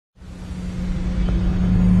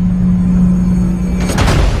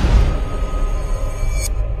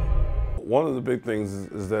One of the big things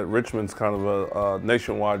is that Richmond's kind of a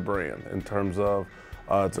nationwide brand in terms of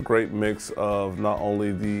it's a great mix of not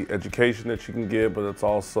only the education that you can get, but it's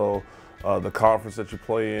also the conference that you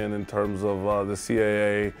play in terms of the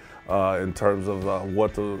CAA, in terms of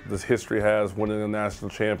what this history has, winning a national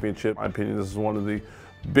championship. In my opinion, this is one of the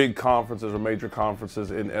big conferences or major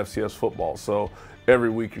conferences in FCS football. So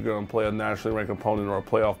every week you're going to play a nationally ranked opponent or a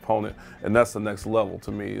playoff opponent, and that's the next level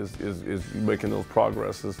to me is making those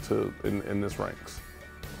progresses in this ranks.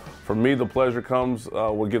 For me, the pleasure comes,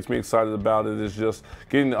 what gets me excited about it is just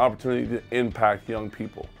getting the opportunity to impact young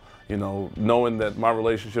people. You know, knowing that my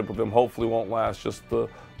relationship with them hopefully won't last just the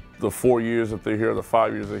 4 years that they're here, the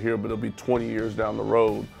 5 years they're here, but it'll be 20 years down the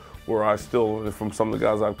road where I still, from some of the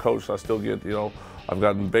guys I've coached, I still get, you know, I've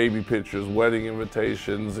gotten baby pictures, wedding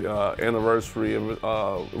invitations, anniversary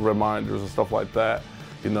reminders and stuff like that,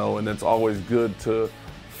 you know, and it's always good to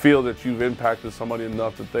feel that you've impacted somebody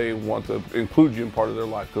enough that they want to include you in part of their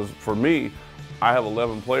life. Because for me, I have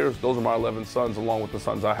 11 players. Those are my 11 sons along with the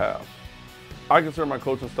sons I have. I consider my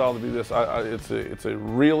coaching style to be this. It's a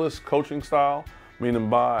realist coaching style, meaning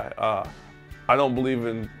by I don't believe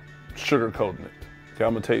in sugarcoating it. Okay,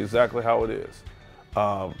 I'm gonna tell you exactly how it is.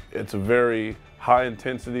 It's a very high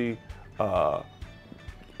intensity, high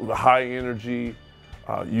energy.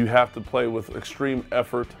 You have to play with extreme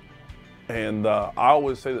effort. And I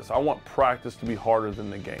always say this, I want practice to be harder than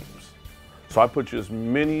the games. So I put you as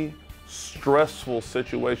many stressful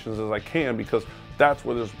situations as I can, because that's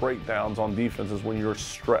where there's breakdowns on defenses, when you're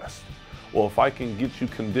stressed. Well, if I can get you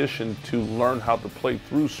conditioned to learn how to play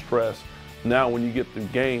through stress, now when you get the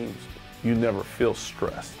games, you never feel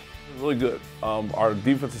stressed. It's really good. Our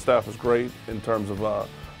defensive staff is great in terms of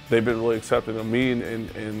they've been really accepting of me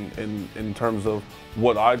in terms of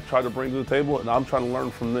what I try to bring to the table, and I'm trying to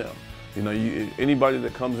learn from them. You know, anybody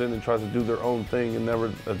that comes in and tries to do their own thing and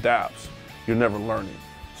never adapts, you're never learning.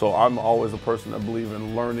 So I'm always a person that believes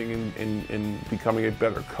in learning and becoming a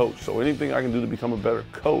better coach. So anything I can do to become a better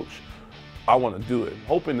coach, I want to do it.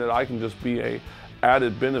 Hoping that I can just be a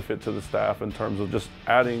added benefit to the staff in terms of just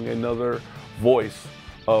adding another voice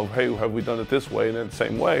of, hey, have we done it this way? And in the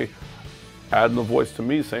same way, adding a voice to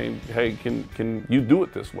me saying, hey, can you do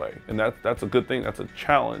it this way? And that's a good thing. That's a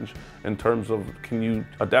challenge in terms of, can you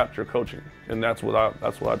adapt your coaching? And that's what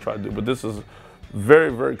I try to do. But this is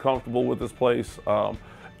very, very comfortable with this place.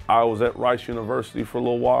 I was at Rice University for a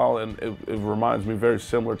little while, and it reminds me very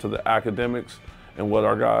similar to the academics and what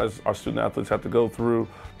our student athletes have to go through,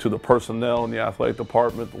 to the personnel in the athletic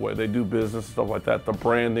department, the way they do business and stuff like that, the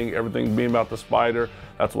branding, everything being about the spider.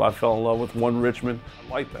 That's what I fell in love with. One Richmond,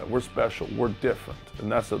 I like that. We're special, we're different.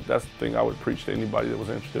 And that's the thing I would preach to anybody that was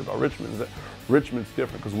interested about Richmond, is that Richmond's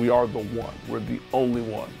different because we are the one. We're the only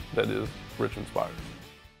one that is Richmond Spiders.